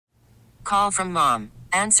Call from mom.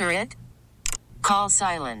 Answer it. Call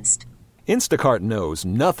silenced. Instacart knows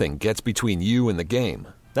nothing gets between you and the game.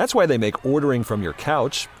 That's why they make ordering from your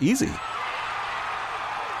couch easy.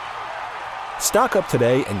 Stock up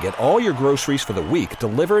today and get all your groceries for the week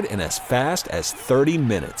delivered in as fast as 30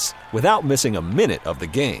 minutes without missing a minute of the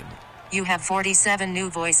game. You have 47 new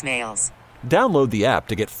voicemails. Download the app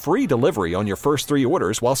to get free delivery on your first 3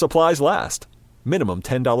 orders while supplies last. Minimum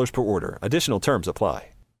 $10 per order. Additional terms apply.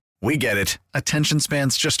 We get it. Attention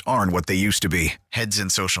spans just aren't what they used to be. Heads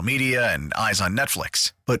in social media and eyes on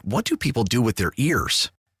Netflix. But what do people do with their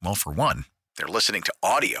ears? Well, for one, they're listening to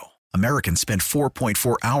audio. Americans spend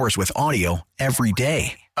 4.4 hours with audio every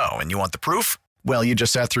day. Oh, and you want the proof? Well, you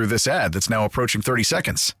just sat through this ad that's now approaching 30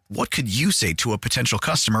 seconds. What could you say to a potential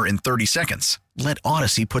customer in 30 seconds? Let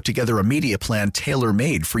Odyssey put together a media plan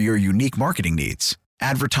tailor-made for your unique marketing needs.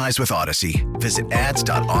 Advertise with Odyssey. Visit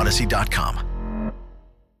ads.odyssey.com.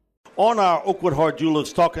 On our Oakwood Hart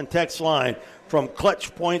Jewelers talk and text line from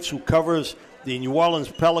ClutchPoints, who covers the New Orleans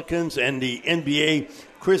Pelicans and the NBA,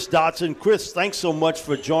 Chris Dodson. Chris, thanks so much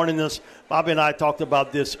for joining us. Bobby and I talked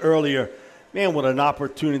about this earlier. Man, what an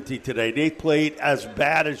opportunity today. They played as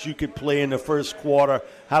bad as you could play in the first quarter,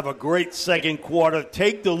 have a great second quarter,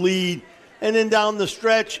 take the lead, and then down the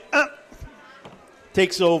stretch,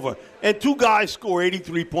 takes over. And 2 guys score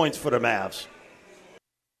 83 points for the Mavs.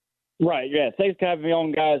 Right, yeah. Thanks for having me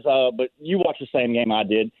on, guys. But you watched the same game I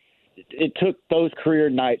did. It took those career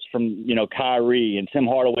nights from, Kyrie and Tim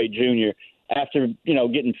Hardaway Jr. after,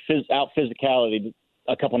 getting out physicality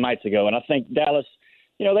a couple nights ago. And I think Dallas,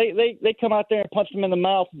 they come out there and punch them in the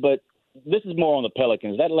mouth, but this is more on the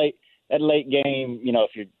Pelicans. That late game,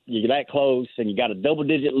 if you're that close and you got a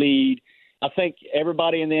double-digit lead, I think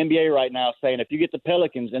everybody in the NBA right now is saying if you get the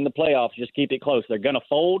Pelicans in the playoffs, just keep it close. They're going to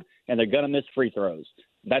fold and they're going to miss free throws.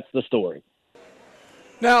 That's the story.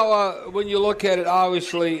 Now, when you look at it,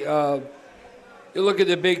 obviously, you look at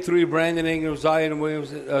the big three: Brandon Ingram, Zion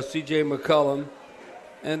Williamson, C.J. McCollum,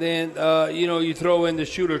 and then you throw in the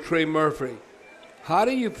shooter Trey Murphy. How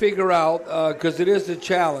do you figure out? Because it is a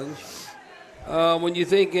challenge when you're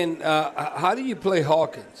thinking, how do you play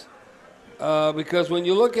Hawkins? Because when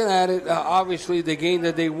you're looking at it, obviously the game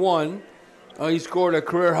that they won, he scored a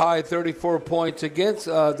career high 34 points against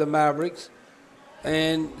the Mavericks.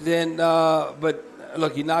 And then, but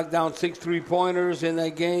look, he knocked down 6 3-pointers in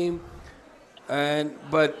that game.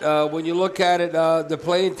 But when you look at it, the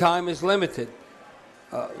playing time is limited.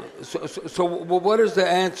 So what is the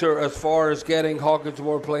answer as far as getting Hawkins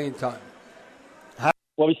more playing time?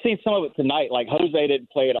 Well, we've seen some of it tonight. Like Jose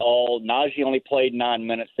didn't play at all. Najee only played 9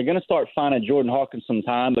 minutes. They're going to start finding Jordan Hawkins some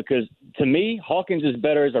time because, to me, Hawkins is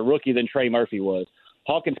better as a rookie than Trey Murphy was.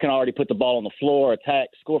 Hawkins can already put the ball on the floor, attack,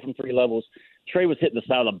 score from 3 levels. Trey was hitting the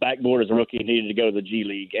side of the backboard as a rookie and needed to go to the G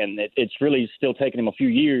League, and it's really still taking him a few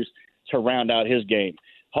years to round out his game.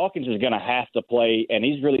 Hawkins is going to have to play, and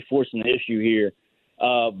he's really forcing the issue here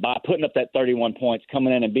by putting up that 31 points,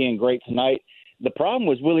 coming in and being great tonight. The problem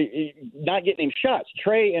was Willie not getting him shots.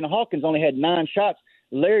 Trey and Hawkins only had 9 shots.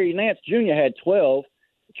 Larry Nance Jr. had 12.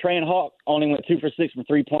 Trey and Hawk only went 2 for 6 from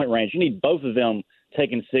three-point range. You need both of them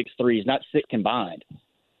taking 6 threes, not 6 combined.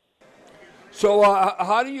 So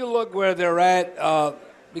how do you look where they're at?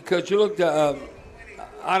 Because you looked at,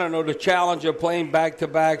 the challenge of playing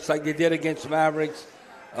back-to-backs like they did against the Mavericks.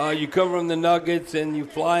 You cover them the Nuggets, and you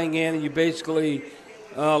flying in, and you basically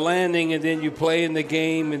landing, and then you play in the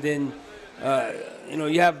game, and then,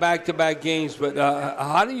 you have back-to-back games. But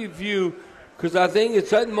how do you view – because I think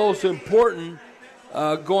it's utmost important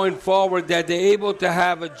going forward that they're able to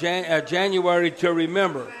have a January to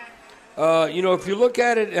remember. If you look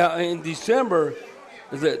at it in December,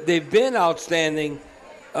 they've been outstanding.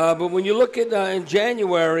 But when you look at in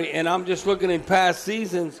January, and I'm just looking in past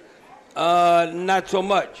seasons, not so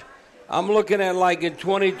much. I'm looking at like in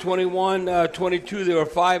 2021, 22, they were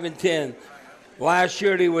 5-10. Last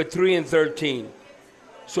year they were 3-13.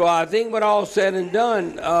 So I think when all said and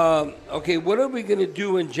done, what are we going to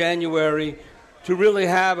do in January to really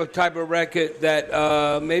have a type of record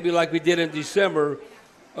that maybe like we did in December,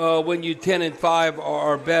 when you 10-5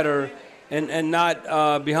 or better, and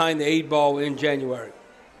not behind the 8 ball in January?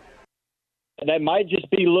 That might just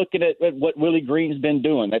be looking at what Willie Green's been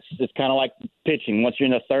doing. It's kind of like pitching. Once you're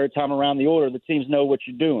in the third time around the order, the teams know what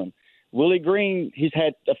you're doing. Willie Green, he's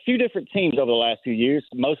had a few different teams over the last few years.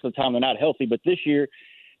 Most of the time they're not healthy, but this year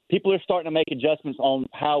people are starting to make adjustments on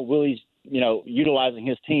how Willie's, utilizing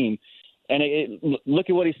his team. And look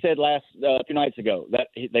at what he said a few nights ago, that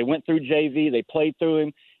they went through JV, they played through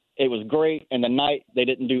him. It was great. And the night they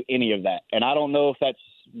didn't do any of that. And I don't know if that's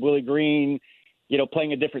Willie Green,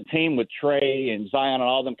 playing a different team with Trey and Zion and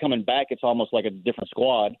all of them coming back, it's almost like a different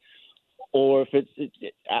squad. Or if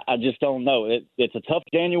I just don't know. It's a tough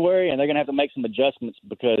January, and they're going to have to make some adjustments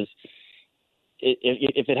because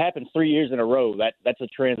if it happens 3 years in a row, that's a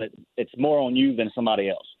trend that it's more on you than somebody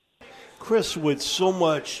else. Chris, with so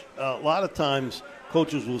much, a lot of times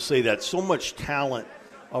coaches will say that so much talent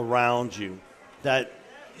around you that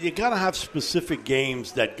you got to have specific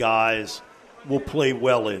games that guys will play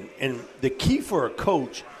well in. And the key for a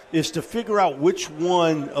coach is to figure out which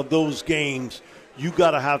one of those games you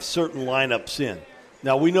got to have certain lineups in.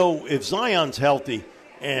 Now, we know if Zion's healthy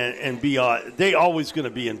and they always going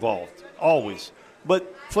to be involved, always.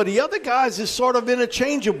 But for the other guys, it's sort of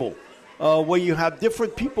interchangeable, where you have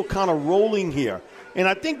different people kind of rolling here. And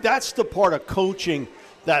I think that's the part of coaching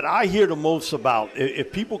that I hear the most about.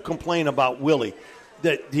 If people complain about Willie,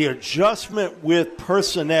 that the adjustment with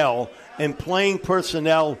personnel and playing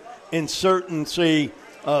personnel in certain, say,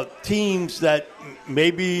 teams that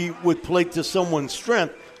maybe would play to someone's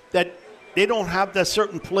strength, that they don't have that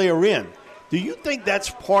certain player in. Do you think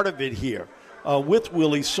that's part of it here with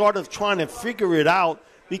Willie, sort of trying to figure it out?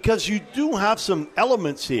 Because you do have some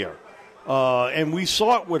elements here, and we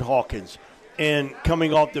saw it with Hawkins and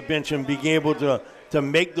coming off the bench and being able to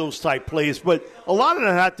make those type plays. But a lot of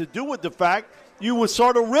that had to do with the fact you were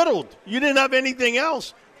sort of riddled. You didn't have anything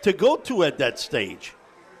else to go to at that stage.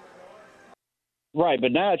 Right,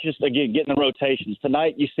 but now it's just, again, getting the rotations.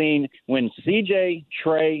 Tonight you've seen when CJ,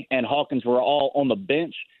 Trey, and Hawkins were all on the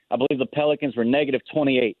bench, I believe the Pelicans were negative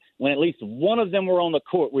 28. When at least one of them were on the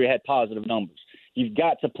court, we had positive numbers. You've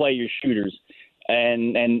got to play your shooters,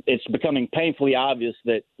 and it's becoming painfully obvious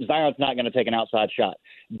that Zion's not going to take an outside shot.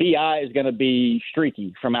 B.I. is going to be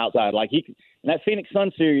streaky from outside. Like in that Phoenix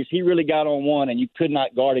Sun series, he really got on one, and you could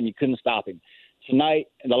not guard him. You couldn't stop him. Tonight,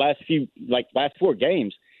 in the last 4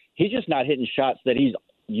 games, he's just not hitting shots that he's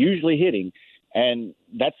usually hitting. And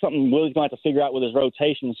that's something Willie's going to have to figure out with his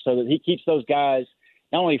rotations so that he keeps those guys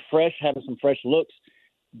not only fresh, having some fresh looks,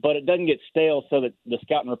 but it doesn't get stale so that the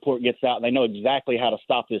scouting report gets out and they know exactly how to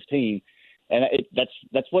stop this team. And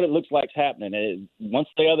that's what it looks like is happening. Once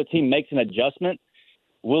the other team makes an adjustment,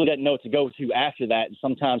 Willie doesn't know what to go to after that. And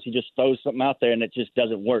sometimes he just throws something out there and it just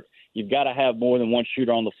doesn't work. You've got to have more than one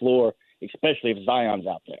shooter on the floor, especially if Zion's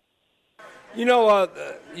out there.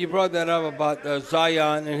 You brought that up about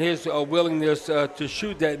Zion and his willingness to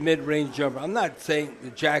shoot that mid-range jumper. I'm not saying the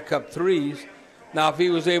jack-up threes. Now, if he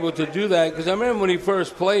was able to do that, because I remember when he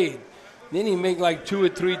first played, then he made like 2 or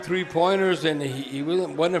 3 three-pointers, and he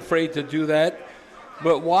wasn't afraid to do that.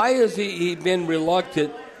 But why has he been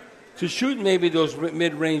reluctant to shoot maybe those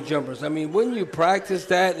mid-range jumpers? I mean, wouldn't you practice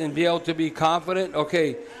that and be able to be confident?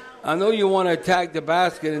 Okay, I know you want to attack the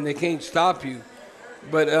basket and they can't stop you.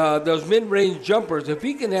 But those mid-range jumpers, if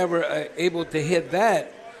he can ever able to hit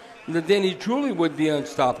that, then he truly would be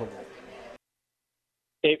unstoppable.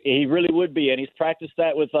 He really would be, and he's practiced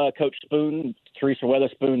that with Coach Spoon, Teresa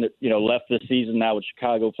Weatherspoon, that left this season now with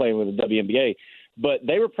Chicago playing with the WNBA. But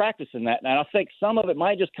they were practicing that, and I think some of it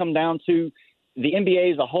might just come down to the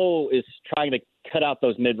NBA as a whole is trying to cut out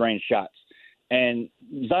those mid-range shots. And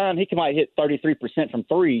Zion, he might hit 33% from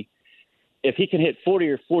three. If he can hit 40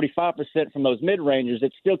 or 45% from those mid-rangers,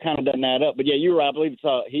 it still kind of doesn't add up. But, yeah, you're right. I believe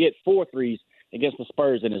he hit 4 threes against the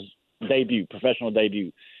Spurs in his professional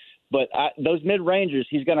debut. But those mid-rangers,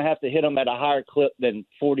 he's going to have to hit them at a higher clip than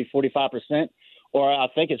 40, 45%. Or I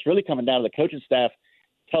think it's really coming down to the coaching staff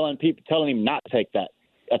telling him not to take that.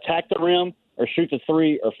 Attack the rim or shoot the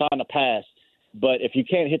three or find a pass. But if you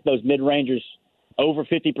can't hit those mid-rangers over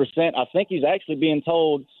 50%, I think he's actually being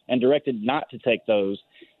told and directed not to take those,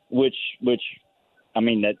 which I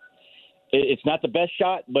mean, that it's not the best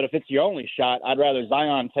shot, but if it's your only shot, I'd rather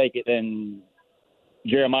Zion take it than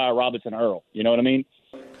Jeremiah Robinson Earl. You know what I mean?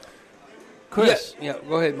 Chris. Yeah,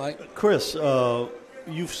 go ahead, Mike. Chris,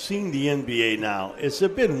 you've seen the NBA now. Has there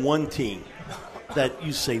been one team that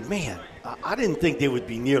you say, man, I didn't think they would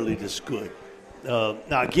be nearly this good?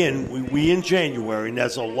 Now, again, we in January, and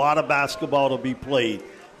there's a lot of basketball to be played.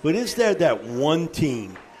 But is there that one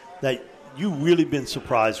team that you really been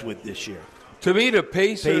surprised with this year? To me, the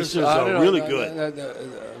Pacers are really good.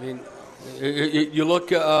 I mean, you look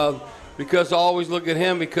because I always look at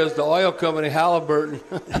him because the oil company Halliburton.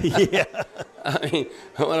 Yeah. I mean,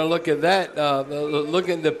 I want to look at that. Look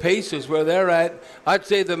at the Pacers where they're at. I'd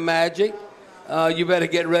say the Magic. You better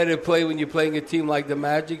get ready to play when you're playing a team like the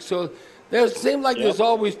Magic. So it seems like there's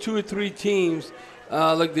always 2 or 3 teams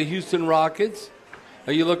like the Houston Rockets.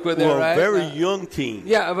 You look where they're at. Very young team.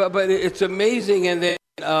 Yeah, but it's amazing. And then,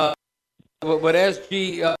 but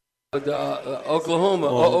SG, Oklahoma,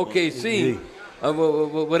 OKC,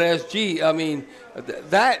 with SG. I mean,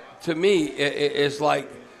 that to me is like,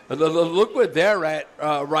 look where they're at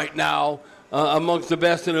right now, amongst the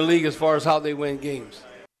best in the league as far as how they win games.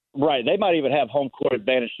 Right. They might even have home court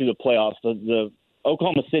advantage through the playoffs. The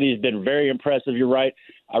Oklahoma City has been very impressive. You're right.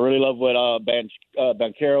 I really love what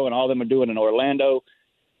Banchero and all them are doing in Orlando.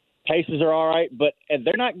 Pacers are all right, but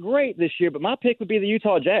they're not great this year. But my pick would be the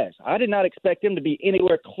Utah Jazz. I did not expect them to be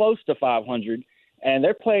anywhere close to 500, and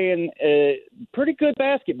they're playing pretty good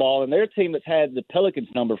basketball, and they're a team that's had the Pelicans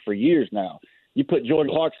number for years now. You put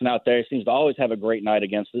Jordan Hawkins out there, he seems to always have a great night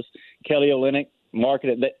against us. Kelly Olynyk,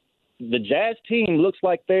 marketed. The Jazz team looks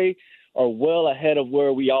like they are well ahead of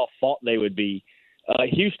where we all thought they would be.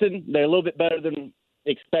 Houston, they're a little bit better than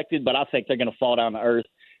expected, but I think they're going to fall down to earth.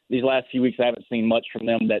 These last few weeks, I haven't seen much from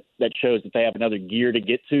them that shows that they have another gear to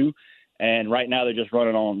get to. And right now, they're just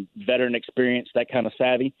running on veteran experience, that kind of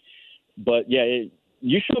savvy. But, yeah,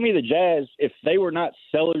 you show me the Jazz, if they were not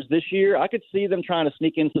sellers this year, I could see them trying to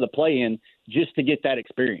sneak into the play-in just to get that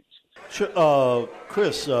experience.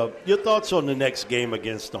 Chris, your thoughts on the next game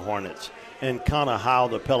against the Hornets and kind of how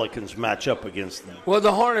the Pelicans match up against them? Well,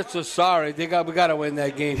 the Hornets are sorry. We got to win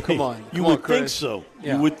that game. Come on. You would think so.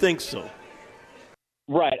 Yeah. You would think so.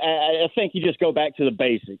 Right. I think you just go back to the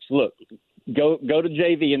basics. Look, go to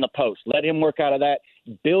JV in the post. Let him work out of that.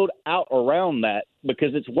 Build out around that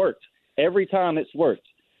because it's worked. Every time it's worked.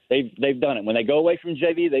 They've done it. When they go away from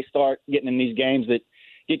JV, they start getting in these games that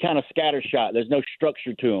get kind of scattershot. There's no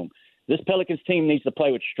structure to them. This Pelicans team needs to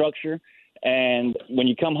play with structure, and when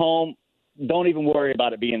you come home, don't even worry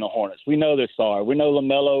about it being the Hornets. We know they're sorry. We know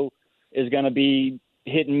LaMelo is going to be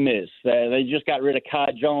hit and miss. They just got rid of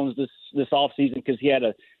Kai Jones this offseason because he had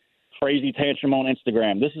a crazy tantrum on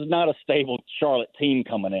Instagram. This is not a stable Charlotte team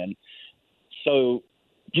coming in. So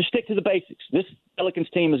just stick to the basics. This Pelicans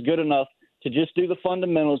team is good enough to just do the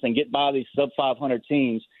fundamentals and get by these sub-500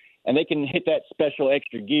 teams, and they can hit that special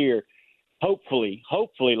extra gear hopefully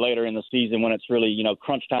later in the season when it's really,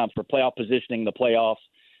 crunch time for playoff positioning, the playoffs,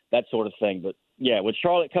 that sort of thing. But, yeah, with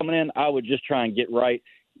Charlotte coming in, I would just try and get right,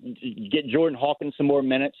 get Jordan Hawkins some more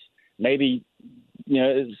minutes, maybe,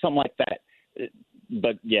 something like that.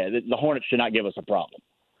 But, yeah, the Hornets should not give us a problem.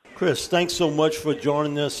 Chris, thanks so much for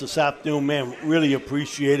joining us this afternoon, man. Really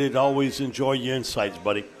appreciate it. Always enjoy your insights,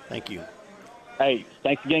 buddy. Thank you. Hey,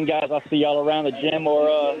 thanks again, guys. I'll see y'all around the gym or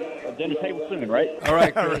a dinner table soon, right? All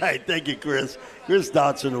right, Chris. All right. Thank you, Chris. Chris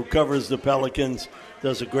Dodson, who covers the Pelicans,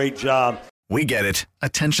 does a great job. We get it.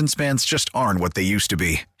 Attention spans just aren't what they used to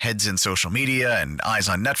be. Heads in social media and eyes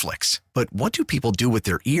on Netflix. But what do people do with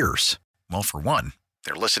their ears? Well, for one,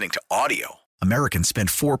 they're listening to audio. Americans spend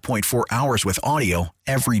 4.4 hours with audio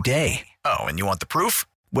every day. Oh, and you want the proof?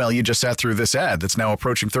 Well, you just sat through this ad that's now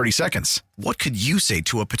approaching 30 seconds. What could you say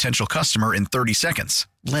to a potential customer in 30 seconds?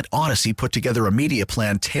 Let Odyssey put together a media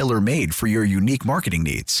plan tailor-made for your unique marketing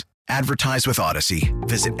needs. Advertise with Odyssey.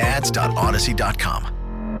 Visit ads.odyssey.com.